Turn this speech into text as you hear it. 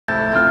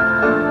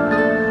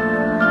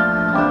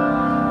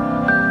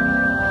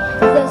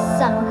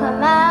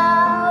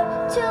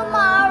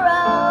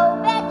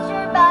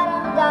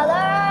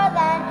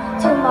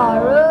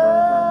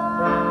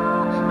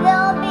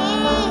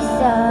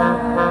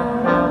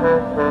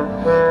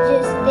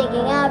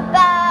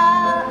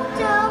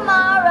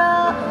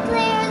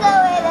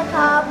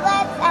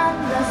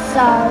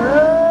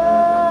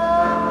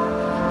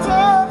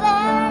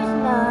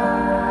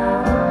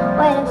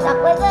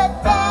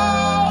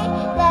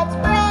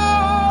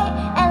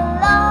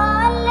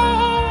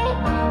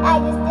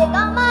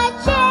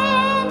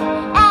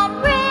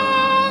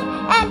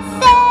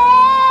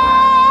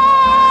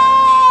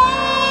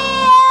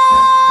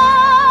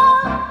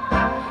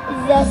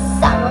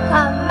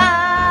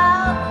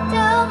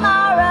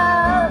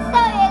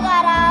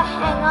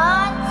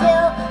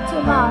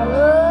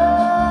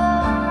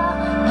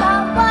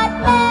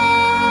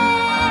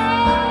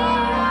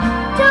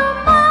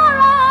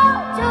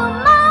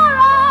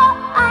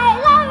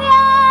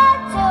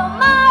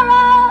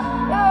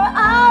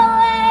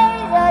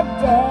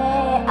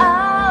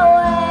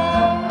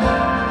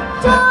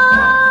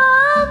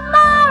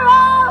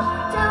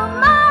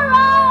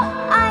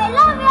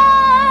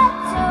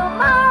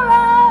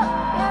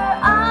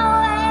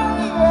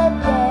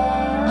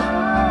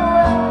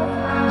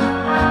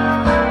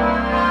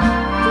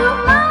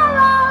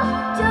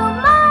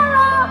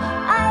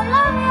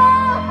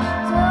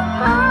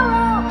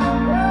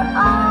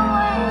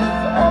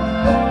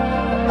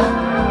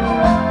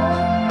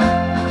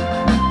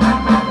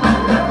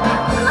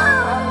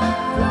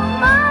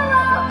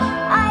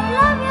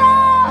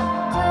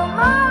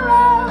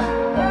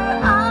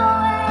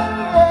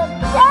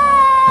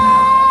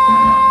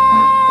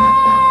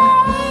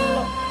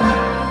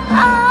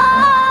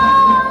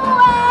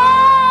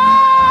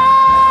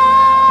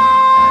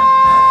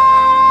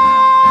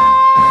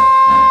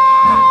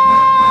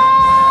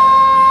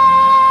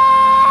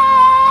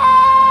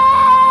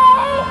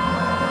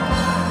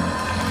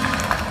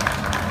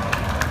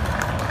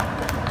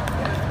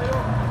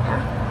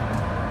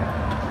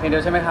เพลงเดี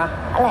ยวใช่ไหมคะ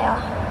อะไรอ่ะ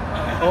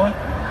โอ้ย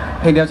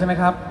เพลงเดียวใช่ไหม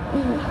ครับ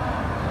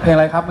เพลงอะ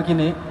ไรครับเมื่อกี้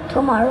นี้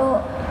tomorrow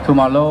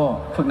Tomorrow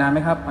ฝึกนานไหม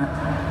ครับ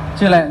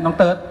ชื่ออะไรน้อง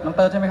เติ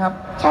ร์ดใช่ไหมครับ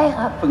ใช่ค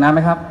รับฝึกนานไหม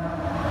ครับ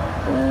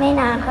ไม่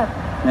นานครับ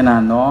ไม่นา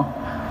นเนาะ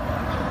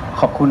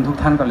ขอบคุณทุก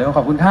ท่านก่อนเลย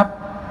ขอบคุณครับ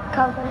ข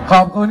อบคุณข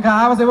อบคุณครั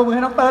บเสียงปรบมือใ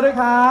ห้น้องเติร์ดด้วย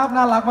ครับ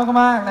น่ารัก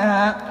มากๆนะฮ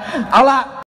ะเอาล่ะ